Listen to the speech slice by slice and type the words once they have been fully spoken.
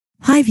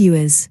Hi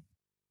viewers.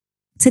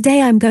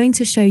 Today I'm going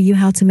to show you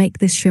how to make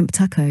this shrimp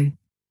taco.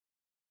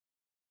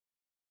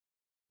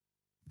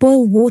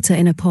 Boil water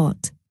in a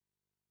pot.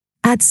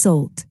 Add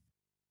salt,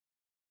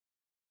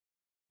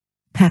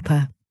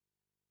 pepper,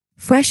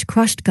 fresh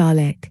crushed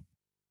garlic.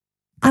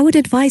 I would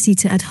advise you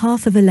to add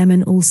half of a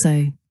lemon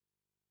also.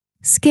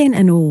 Skin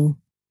and all.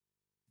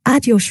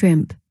 Add your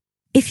shrimp.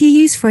 If you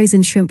use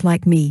frozen shrimp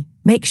like me,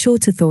 make sure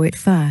to thaw it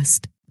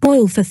first.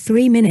 Boil for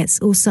 3 minutes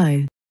or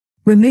so.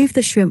 Remove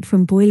the shrimp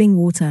from boiling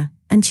water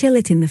and chill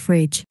it in the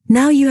fridge.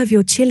 Now you have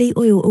your chili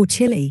oil or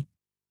chili.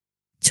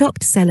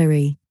 Chopped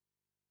celery.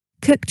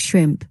 Cooked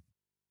shrimp.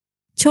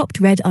 Chopped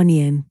red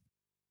onion.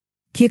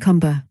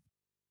 Cucumber.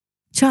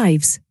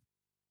 Chives.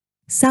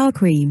 Sour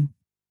cream.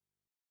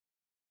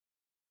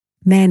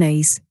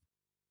 Mayonnaise.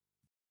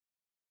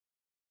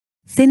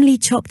 Thinly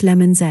chopped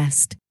lemon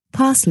zest.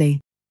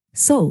 Parsley.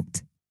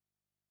 Salt.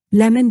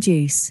 Lemon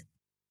juice.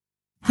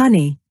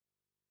 Honey.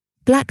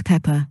 Black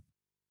pepper.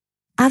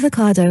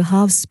 Avocado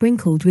halves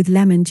sprinkled with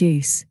lemon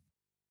juice.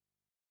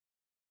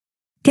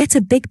 Get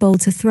a big bowl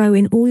to throw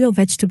in all your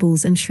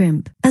vegetables and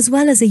shrimp, as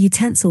well as a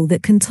utensil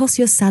that can toss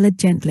your salad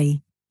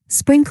gently.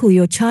 Sprinkle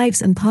your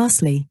chives and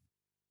parsley.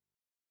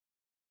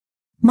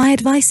 My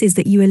advice is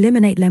that you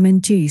eliminate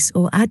lemon juice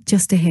or add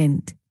just a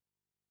hint.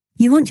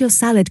 You want your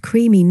salad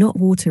creamy, not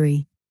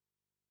watery.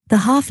 The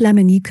half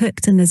lemon you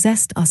cooked and the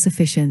zest are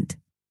sufficient.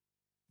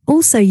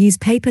 Also use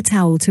paper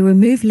towel to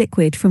remove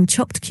liquid from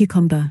chopped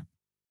cucumber.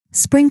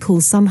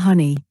 Sprinkle some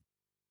honey.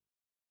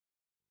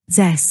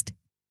 Zest.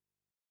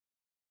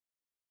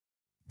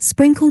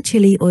 Sprinkle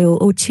chili oil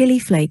or chili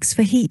flakes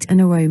for heat and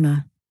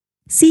aroma.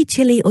 See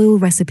chili oil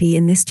recipe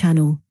in this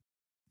channel.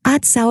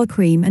 Add sour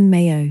cream and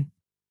mayo.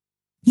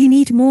 You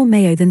need more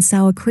mayo than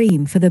sour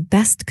cream for the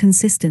best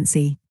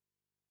consistency.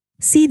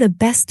 See the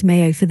best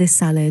mayo for this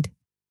salad.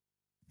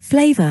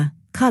 Flavor,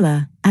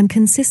 color, and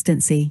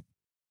consistency.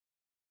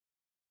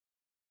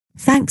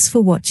 Thanks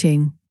for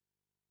watching.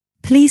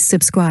 Please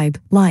subscribe,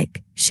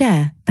 like,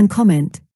 share, and comment.